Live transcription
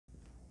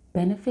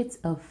Benefits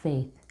of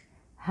faith.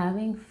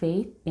 Having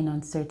faith in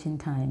uncertain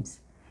times.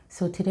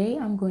 So today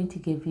I'm going to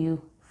give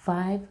you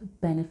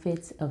 5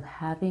 benefits of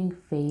having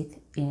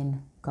faith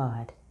in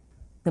God.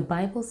 The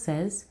Bible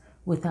says,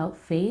 without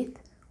faith,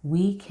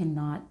 we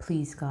cannot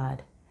please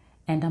God.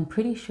 And I'm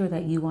pretty sure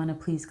that you want to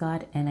please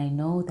God, and I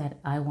know that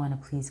I want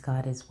to please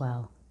God as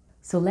well.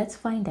 So let's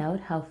find out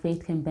how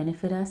faith can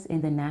benefit us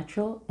in the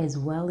natural as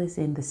well as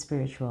in the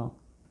spiritual.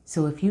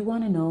 So if you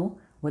want to know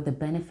what the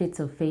benefits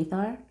of faith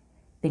are,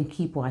 then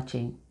keep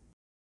watching.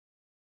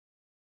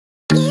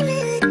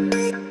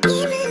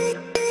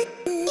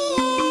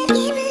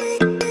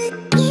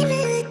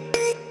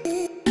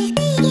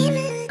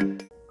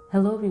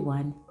 Hello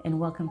everyone, and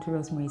welcome to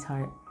Rosemarie's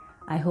Heart.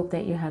 I hope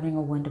that you're having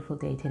a wonderful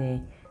day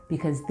today,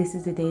 because this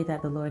is the day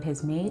that the Lord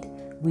has made.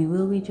 We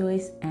will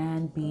rejoice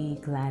and be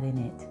glad in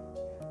it.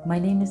 My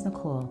name is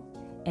Nicole,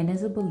 and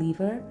as a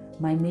believer,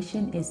 my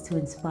mission is to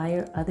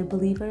inspire other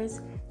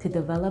believers to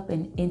develop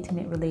an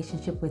intimate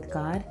relationship with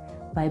God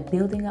by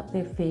building up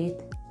their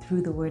faith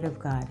through the Word of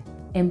God,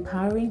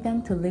 empowering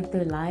them to live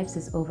their lives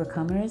as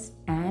overcomers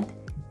and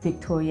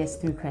victorious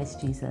through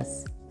Christ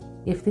Jesus.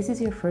 If this is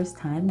your first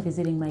time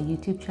visiting my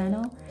YouTube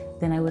channel,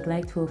 then I would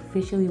like to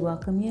officially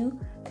welcome you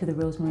to the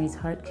Rosemarie's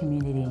Heart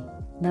community.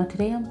 Now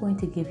today I'm going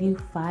to give you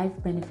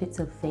 5 benefits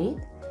of faith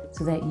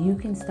so that you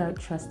can start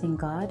trusting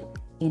God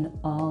in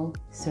all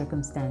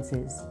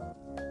circumstances.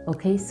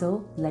 Okay,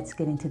 so let's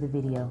get into the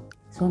video.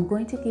 So I'm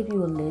going to give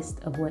you a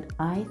list of what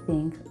I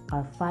think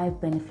are 5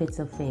 benefits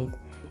of faith.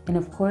 And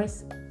of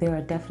course, there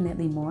are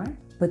definitely more,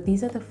 but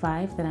these are the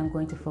 5 that I'm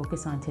going to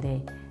focus on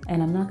today.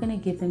 And I'm not going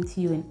to give them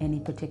to you in any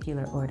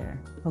particular order.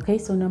 Okay,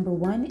 so number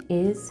 1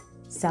 is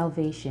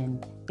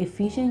salvation.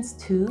 Ephesians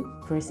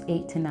 2, verse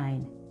 8 to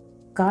 9.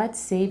 God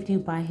saved you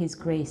by His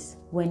grace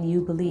when you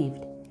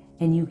believed,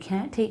 and you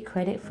can't take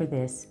credit for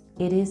this.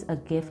 It is a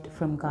gift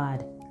from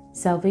God.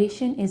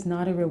 Salvation is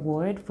not a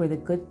reward for the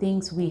good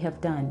things we have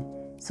done,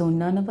 so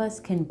none of us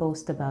can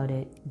boast about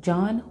it.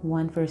 John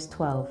 1 verse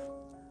 12.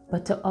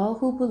 But to all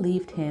who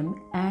believed Him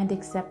and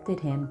accepted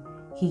Him,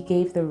 He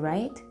gave the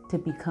right to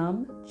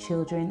become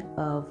children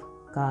of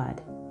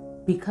God.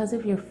 Because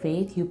of your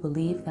faith, you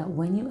believe that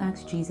when you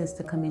ask Jesus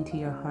to come into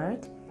your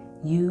heart,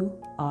 you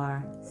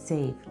are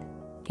saved.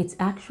 It's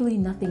actually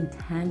nothing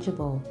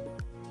tangible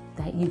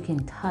that you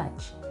can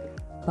touch,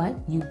 but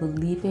you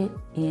believe it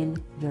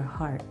in your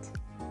heart.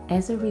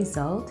 As a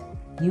result,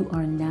 you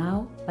are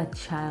now a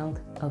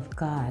child of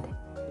God,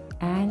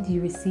 and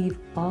you receive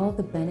all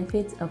the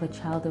benefits of a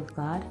child of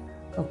God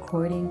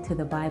according to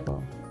the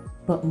Bible.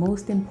 But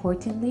most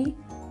importantly,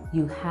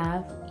 you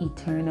have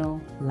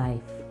eternal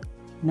life.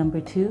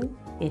 Number 2,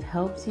 it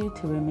helps you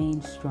to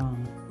remain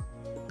strong.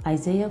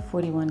 Isaiah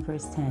 41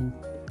 verse 10.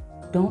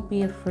 Don't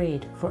be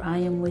afraid, for I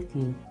am with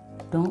you.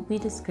 Don't be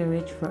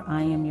discouraged, for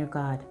I am your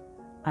God.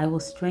 I will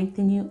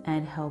strengthen you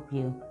and help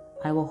you.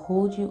 I will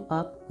hold you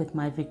up with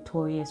my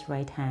victorious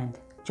right hand.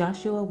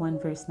 Joshua 1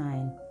 verse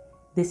 9.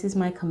 This is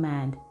my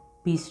command.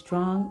 Be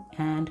strong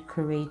and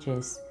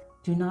courageous.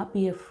 Do not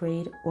be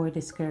afraid or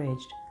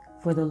discouraged,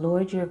 for the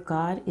Lord your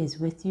God is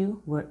with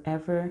you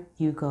wherever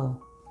you go.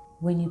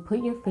 When you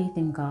put your faith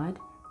in God,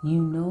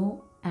 you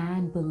know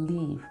and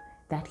believe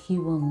that He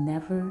will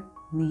never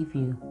leave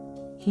you.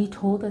 He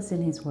told us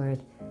in His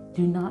word,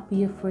 do not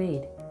be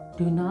afraid,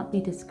 do not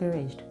be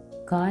discouraged.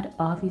 God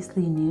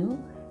obviously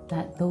knew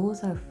that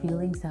those are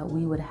feelings that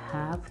we would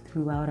have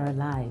throughout our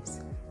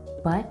lives,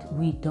 but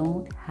we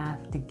don't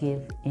have to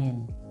give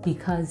in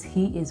because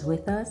He is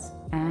with us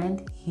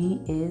and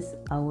He is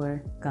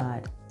our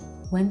God.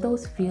 When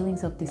those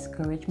feelings of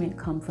discouragement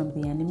come from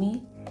the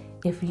enemy,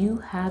 if you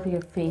have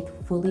your faith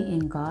fully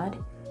in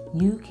God,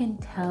 you can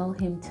tell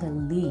him to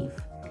leave,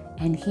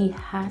 and he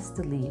has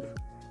to leave.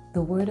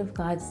 The Word of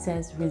God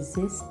says,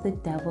 resist the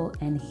devil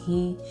and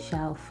he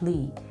shall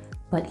flee.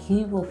 But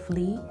he will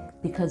flee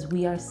because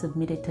we are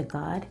submitted to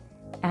God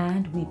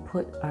and we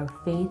put our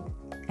faith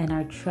and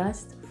our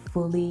trust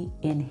fully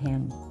in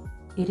Him.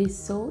 It is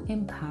so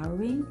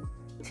empowering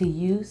to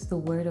use the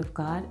Word of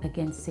God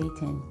against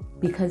Satan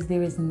because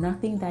there is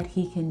nothing that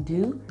he can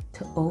do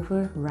to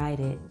override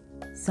it.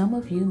 Some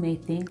of you may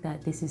think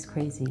that this is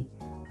crazy,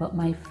 but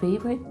my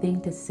favorite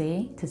thing to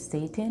say to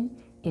Satan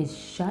is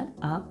shut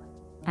up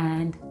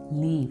and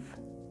leave.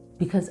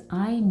 Because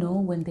I know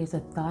when there's a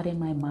thought in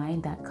my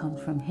mind that comes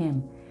from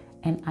him,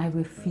 and I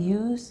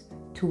refuse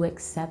to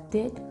accept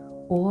it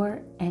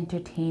or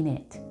entertain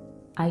it.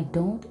 I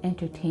don't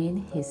entertain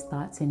his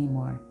thoughts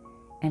anymore.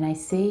 And I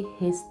say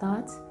his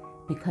thoughts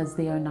because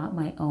they are not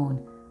my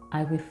own.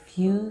 I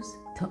refuse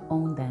to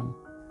own them.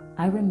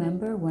 I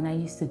remember when I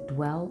used to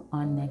dwell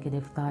on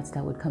negative thoughts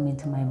that would come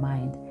into my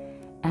mind,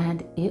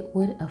 and it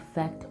would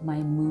affect my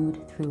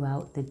mood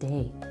throughout the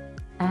day.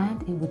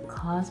 And it would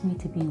cause me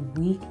to be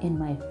weak in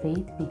my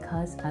faith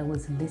because I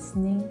was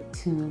listening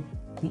to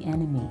the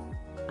enemy.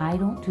 I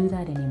don't do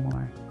that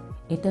anymore.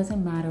 It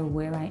doesn't matter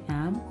where I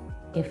am.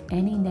 If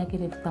any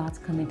negative thoughts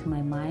come into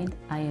my mind,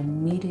 I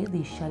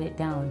immediately shut it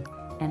down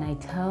and I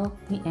tell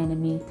the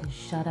enemy to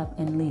shut up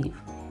and leave.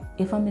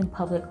 If I'm in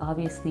public,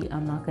 obviously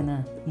I'm not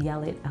gonna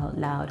yell it out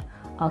loud.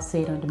 I'll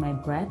say it under my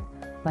breath,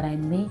 but I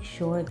make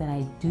sure that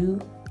I do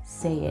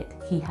say it.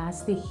 He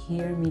has to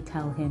hear me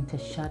tell him to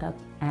shut up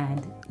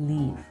and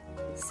leave.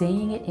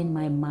 Saying it in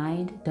my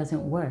mind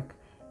doesn't work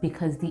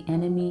because the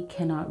enemy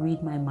cannot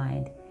read my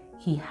mind.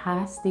 He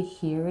has to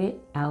hear it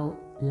out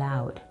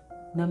loud.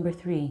 Number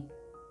 3,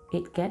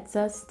 it gets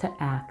us to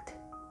act.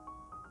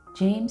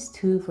 James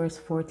 2 verse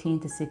 14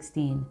 to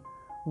 16.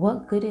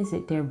 What good is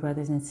it, dear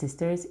brothers and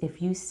sisters,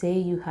 if you say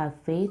you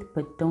have faith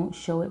but don't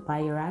show it by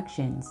your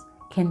actions?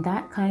 Can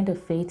that kind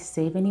of faith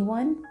save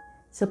anyone?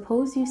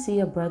 Suppose you see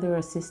a brother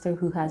or sister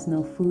who has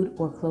no food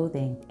or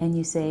clothing, and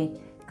you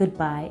say,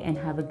 goodbye and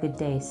have a good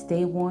day,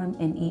 stay warm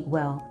and eat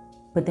well,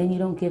 but then you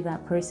don't give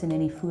that person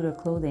any food or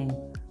clothing.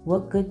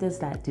 What good does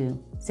that do?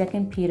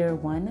 2 Peter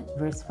 1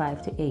 verse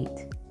 5 to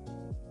 8.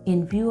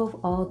 In view of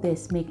all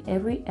this, make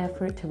every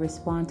effort to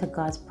respond to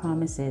God's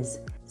promises.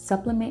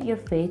 Supplement your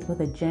faith with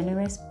a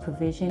generous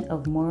provision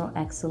of moral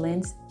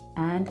excellence,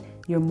 and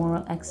your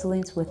moral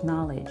excellence with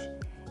knowledge,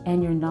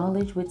 and your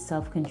knowledge with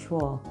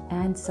self-control,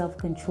 and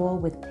self-control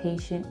with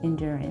patient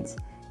endurance,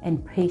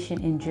 and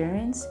patient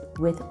endurance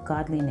with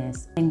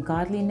godliness, and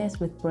godliness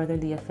with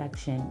brotherly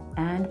affection,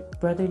 and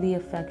brotherly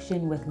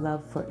affection with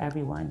love for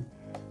everyone.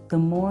 The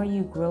more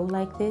you grow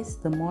like this,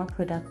 the more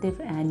productive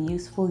and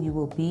useful you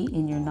will be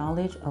in your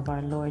knowledge of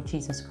our Lord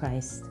Jesus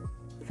Christ.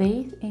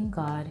 Faith in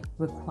God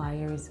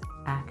requires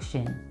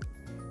action.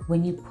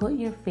 When you put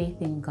your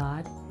faith in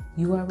God,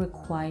 you are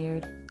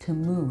required to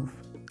move.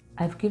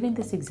 I've given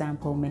this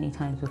example many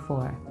times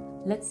before.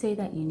 Let's say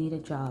that you need a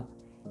job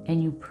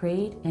and you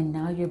prayed, and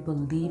now you're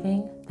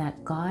believing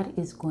that God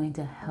is going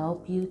to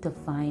help you to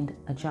find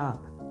a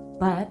job.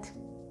 But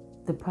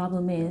the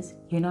problem is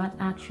you're not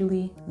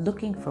actually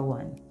looking for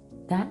one.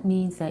 That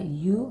means that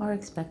you are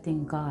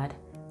expecting God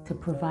to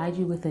provide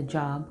you with a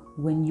job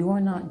when you're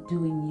not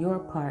doing your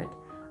part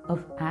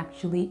of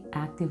actually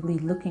actively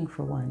looking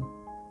for one.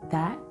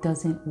 That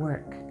doesn't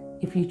work.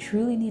 If you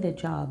truly need a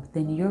job,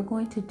 then you're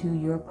going to do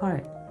your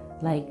part,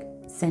 like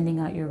sending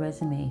out your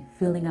resume,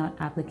 filling out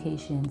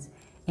applications,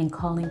 and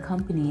calling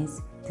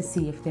companies to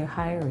see if they're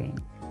hiring.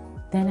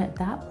 Then at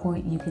that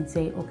point, you can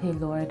say, okay,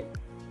 Lord,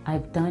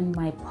 I've done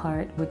my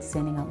part with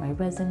sending out my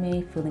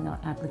resume, filling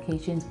out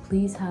applications.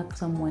 Please have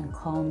someone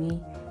call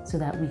me so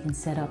that we can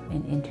set up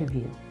an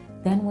interview.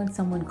 Then when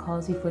someone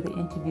calls you for the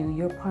interview,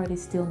 your part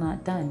is still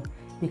not done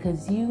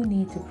because you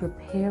need to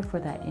prepare for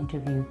that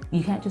interview.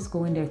 You can't just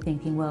go in there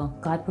thinking, well,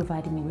 God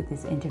provided me with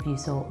this interview,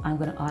 so I'm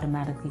going to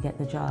automatically get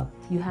the job.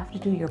 You have to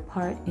do your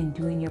part in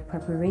doing your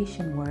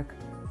preparation work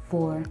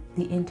for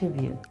the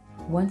interview.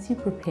 Once you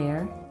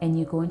prepare and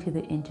you go into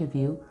the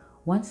interview,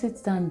 once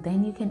it's done,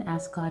 then you can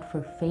ask God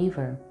for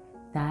favor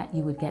that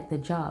you would get the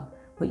job.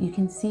 But you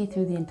can see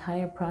through the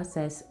entire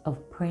process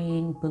of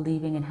praying,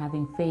 believing, and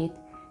having faith,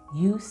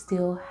 you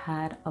still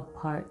had a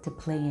part to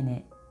play in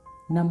it.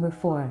 Number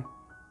 4,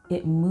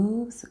 it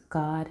moves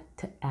God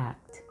to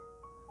act.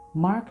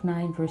 Mark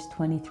 9 verse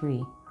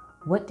 23.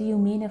 What do you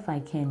mean if I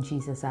can?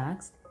 Jesus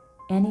asked.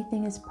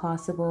 Anything is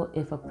possible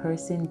if a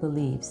person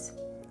believes.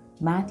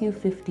 Matthew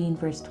 15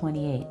 verse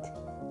 28.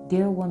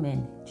 Dear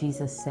woman,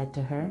 Jesus said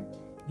to her,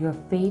 your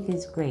faith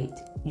is great.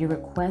 Your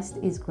request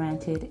is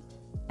granted.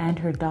 And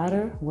her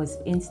daughter was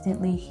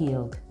instantly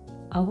healed.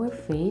 Our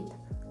faith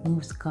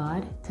moves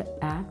God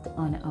to act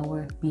on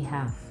our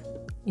behalf.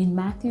 In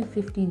Matthew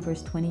 15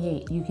 verse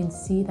 28, you can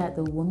see that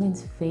the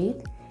woman's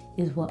faith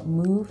is what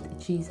moved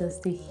Jesus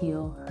to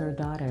heal her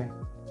daughter.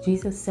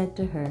 Jesus said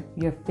to her,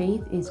 your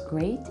faith is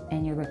great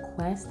and your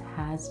request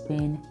has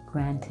been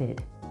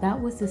granted. That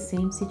was the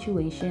same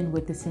situation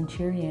with the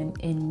centurion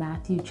in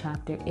Matthew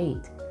chapter 8.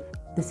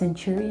 The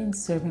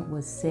centurion's servant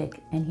was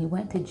sick, and he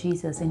went to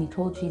Jesus and he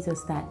told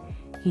Jesus that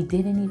he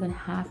didn't even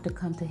have to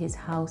come to his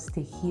house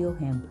to heal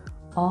him.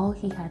 All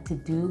he had to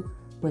do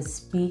was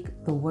speak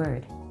the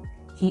word.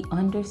 He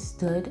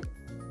understood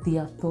the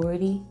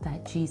authority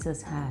that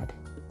Jesus had,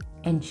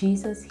 and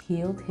Jesus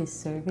healed his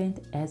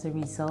servant as a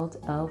result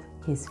of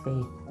his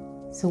faith.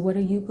 So what are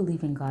you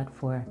believing God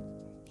for?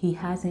 He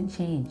hasn't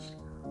changed.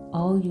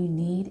 All you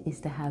need is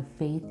to have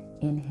faith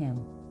in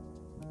him.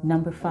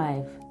 Number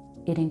 5,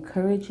 it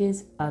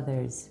encourages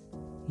others.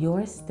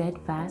 Your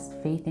steadfast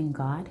faith in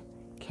God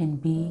can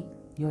be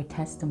your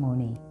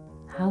testimony.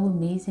 How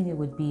amazing it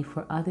would be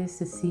for others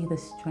to see the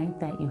strength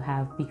that you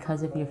have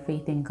because of your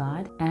faith in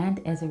God, and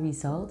as a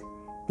result,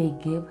 they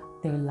give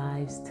their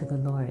lives to the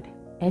Lord.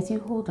 As you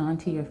hold on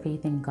to your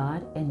faith in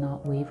God and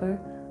not waver,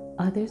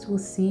 others will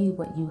see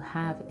what you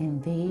have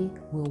and they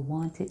will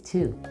want it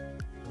too.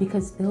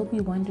 Because they'll be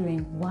wondering,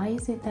 why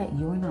is it that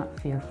you're not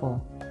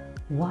fearful?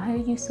 Why are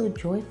you so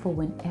joyful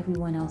when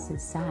everyone else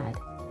is sad?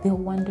 They'll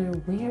wonder,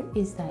 where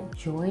is that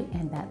joy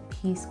and that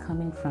peace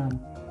coming from?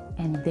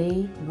 And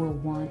they will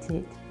want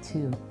it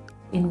too.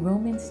 In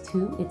Romans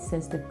 2, it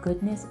says the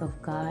goodness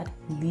of God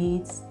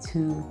leads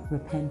to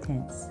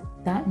repentance.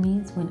 That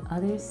means when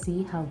others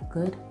see how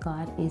good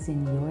God is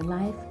in your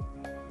life,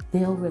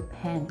 they'll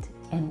repent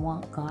and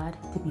want God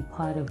to be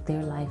part of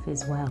their life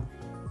as well.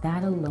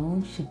 that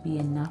alone should be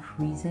enough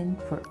reason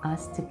for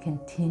us to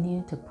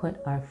continue to put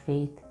our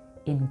faith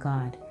in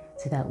God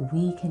so that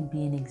we can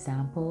be an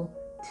example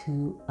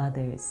to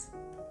others.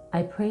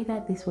 I pray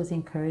that this was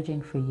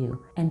encouraging for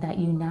you and that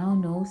you now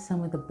know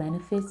some of the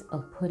benefits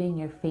of putting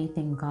your faith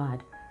in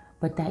God,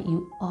 but that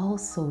you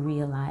also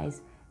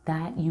realize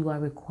that you are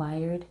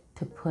required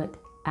to put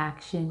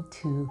action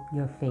to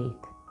your faith.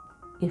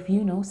 If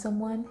you know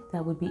someone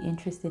that would be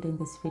interested in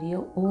this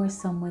video or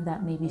someone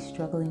that may be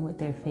struggling with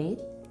their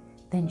faith,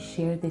 then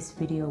share this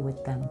video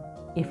with them.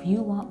 If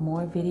you want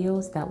more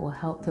videos that will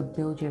help to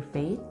build your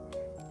faith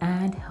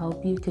and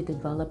help you to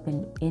develop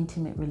an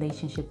intimate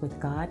relationship with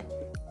God,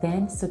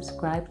 then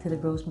subscribe to the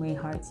Rosemarie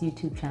Hearts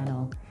YouTube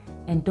channel.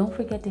 And don't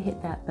forget to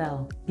hit that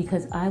bell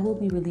because I will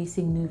be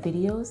releasing new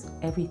videos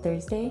every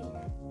Thursday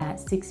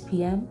at 6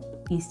 p.m.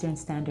 Eastern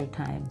Standard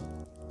Time.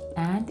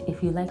 And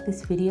if you like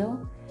this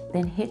video,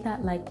 then hit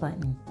that like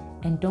button.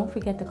 And don't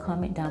forget to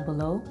comment down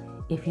below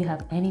if you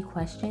have any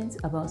questions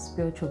about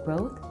spiritual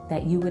growth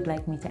that you would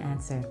like me to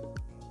answer.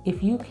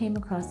 If you came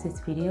across this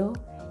video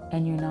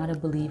and you're not a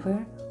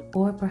believer,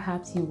 or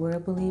perhaps you were a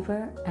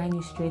believer and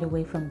you strayed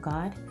away from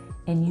God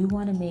and you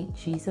want to make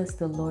Jesus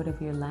the Lord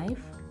of your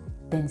life,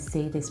 then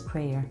say this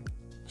prayer.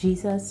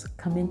 Jesus,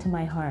 come into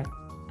my heart.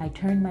 I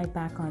turn my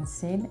back on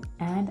sin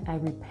and I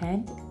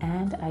repent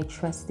and I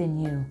trust in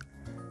you.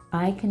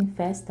 I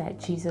confess that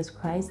Jesus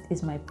Christ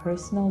is my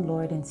personal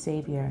Lord and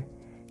Savior.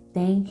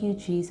 Thank you,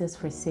 Jesus,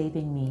 for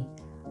saving me.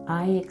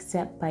 I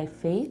accept by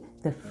faith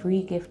the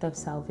free gift of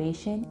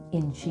salvation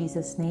in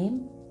Jesus'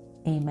 name.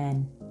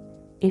 Amen.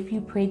 If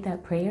you prayed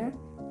that prayer,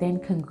 then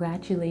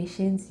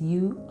congratulations,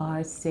 you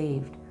are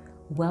saved.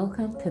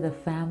 Welcome to the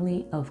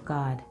family of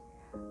God.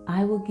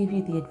 I will give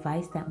you the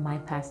advice that my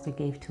pastor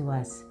gave to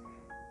us.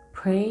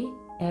 Pray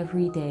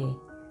every day.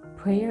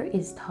 Prayer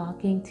is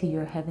talking to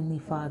your Heavenly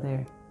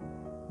Father.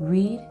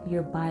 Read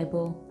your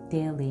Bible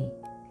daily.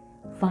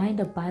 Find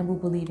a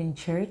Bible-believing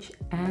church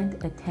and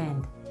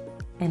attend.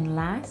 And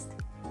last,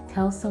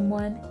 tell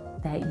someone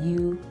that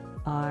you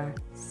are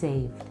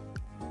saved.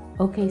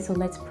 Okay, so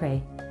let's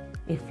pray.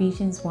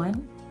 Ephesians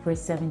 1,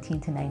 verse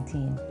 17 to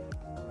 19.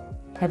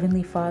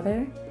 Heavenly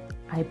Father,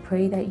 I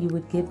pray that you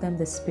would give them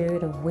the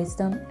spirit of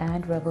wisdom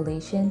and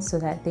revelation so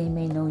that they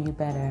may know you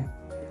better.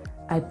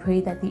 I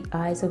pray that the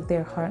eyes of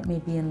their heart may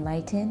be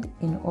enlightened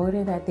in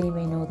order that they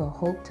may know the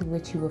hope to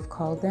which you have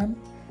called them,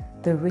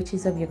 the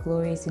riches of your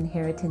glorious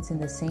inheritance in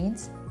the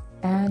saints,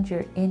 and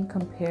your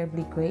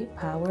incomparably great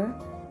power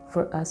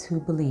for us who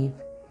believe.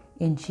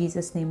 In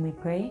Jesus' name we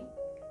pray.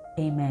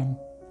 Amen.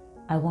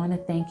 I want to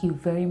thank you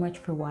very much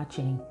for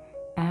watching,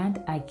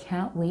 and I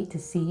can't wait to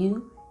see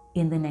you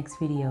in the next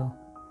video.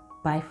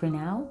 Bye for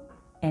now,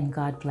 and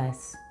God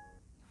bless.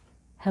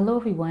 Hello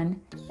everyone,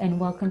 and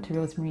welcome to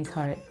Rosemarie's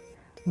Heart.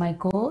 My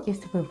goal is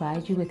to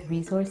provide you with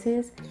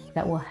resources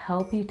that will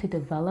help you to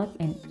develop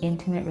an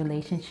intimate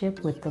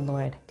relationship with the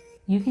Lord.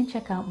 You can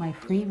check out my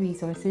free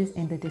resources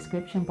in the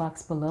description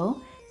box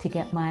below to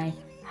get my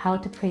How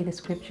to Pray the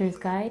Scriptures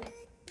guide,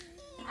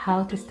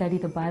 How to Study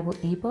the Bible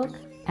ebook,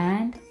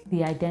 and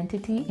the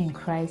Identity in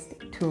Christ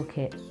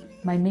toolkit.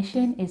 My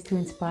mission is to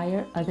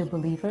inspire other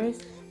believers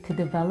to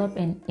develop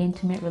an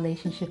intimate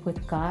relationship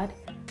with God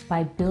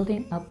by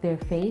building up their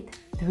faith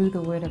through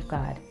the Word of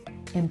God,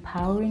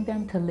 empowering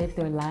them to live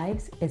their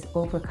lives as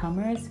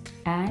overcomers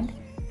and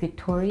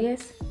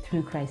victorious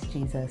through Christ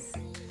Jesus.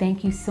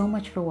 Thank you so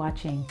much for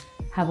watching.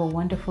 Have a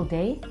wonderful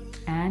day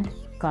and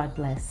God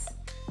bless.